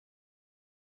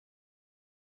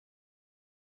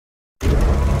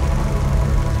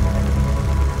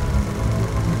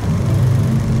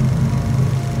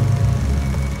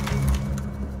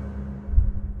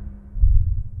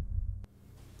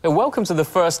Welcome to the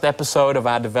first episode of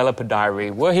our Developer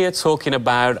Diary. We're here talking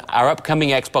about our upcoming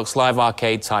Xbox Live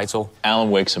Arcade title,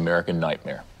 Alan Wake's American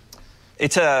Nightmare.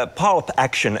 It's a pulp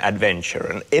action adventure,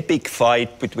 an epic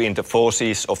fight between the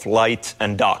forces of light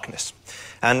and darkness.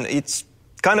 And it's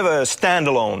kind of a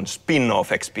standalone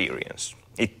spin-off experience.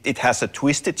 It has a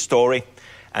twisted story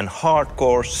and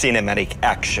hardcore cinematic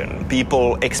action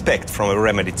people expect from a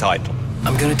Remedy title.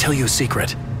 I'm gonna tell you a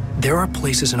secret. There are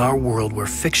places in our world where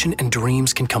fiction and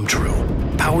dreams can come true,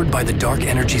 powered by the dark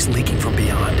energies leaking from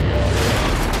beyond.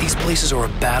 These places are a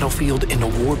battlefield in a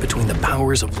war between the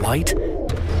powers of light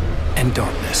and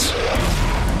darkness.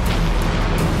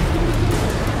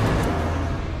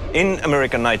 In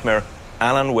American Nightmare,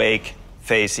 Alan Wake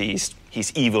faces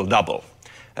his evil double,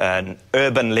 an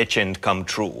urban legend come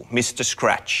true, Mr.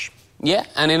 Scratch. Yeah,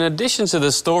 and in addition to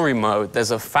the story mode,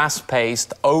 there's a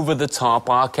fast-paced,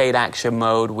 over-the-top arcade action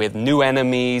mode with new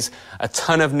enemies, a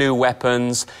ton of new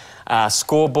weapons,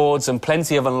 scoreboards, and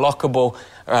plenty of unlockable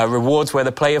rewards where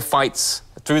the player fights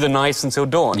through the night until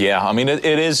dawn. Yeah, I mean, it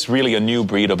is really a new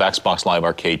breed of Xbox Live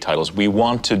Arcade titles. We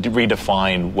want to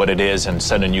redefine what it is and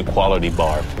set a new quality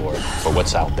bar for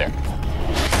what's out there.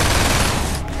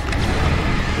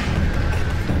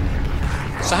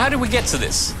 So how did we get to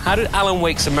this? How did Alan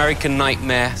Wake's American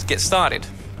Nightmare get started?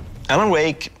 Alan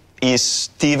Wake is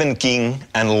Stephen King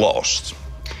and Lost,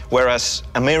 whereas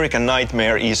American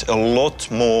Nightmare is a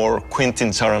lot more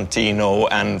Quentin Tarantino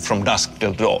and From Dusk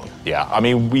Till Dawn. Yeah, I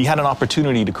mean, we had an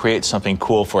opportunity to create something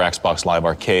cool for Xbox Live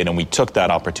Arcade, and we took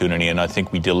that opportunity, and I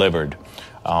think we delivered.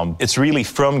 It's really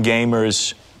from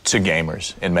gamers to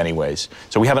gamers in many ways.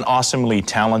 So we have an awesomely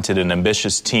talented and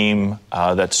ambitious team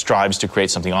that strives to create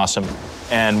something awesome.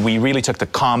 And we really took the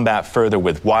combat further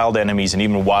with wild enemies and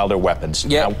even wilder weapons.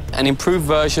 Yeah, and improved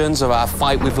versions of our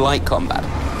fight with light combat.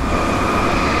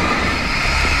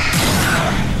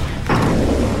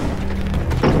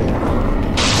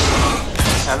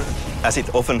 And as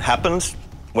it often happens,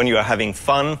 when you are having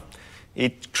fun,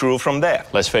 it grew from there.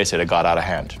 Let's face it, it got out of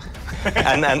hand.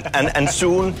 and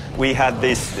soon we had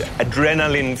this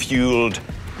adrenaline-fueled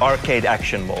arcade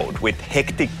action mode with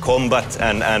hectic combat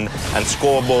and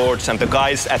scoreboards, and the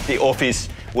guys at the office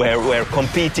were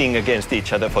competing against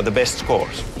each other for the best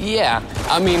scores. Yeah,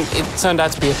 I mean, it turned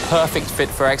out to be a perfect fit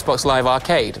for Xbox Live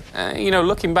Arcade. You know,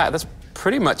 looking back, that's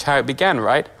pretty much how it began,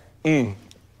 right?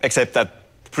 Except that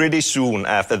pretty soon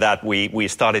after that, we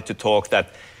started to talk that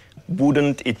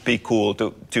wouldn't it be cool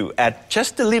to add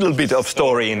just a little bit of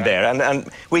story in there? And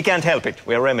we can't help it.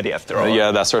 We're Remedy after all.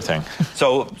 Yeah, that's our thing.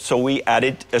 So we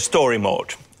added a story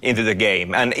mode into the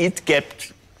game, and it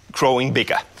kept growing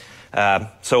bigger.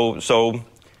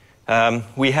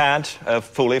 We had a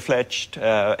fully fledged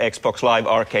Xbox Live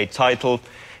Arcade title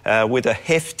with a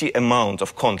hefty amount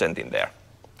of content in there.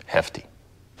 Hefty.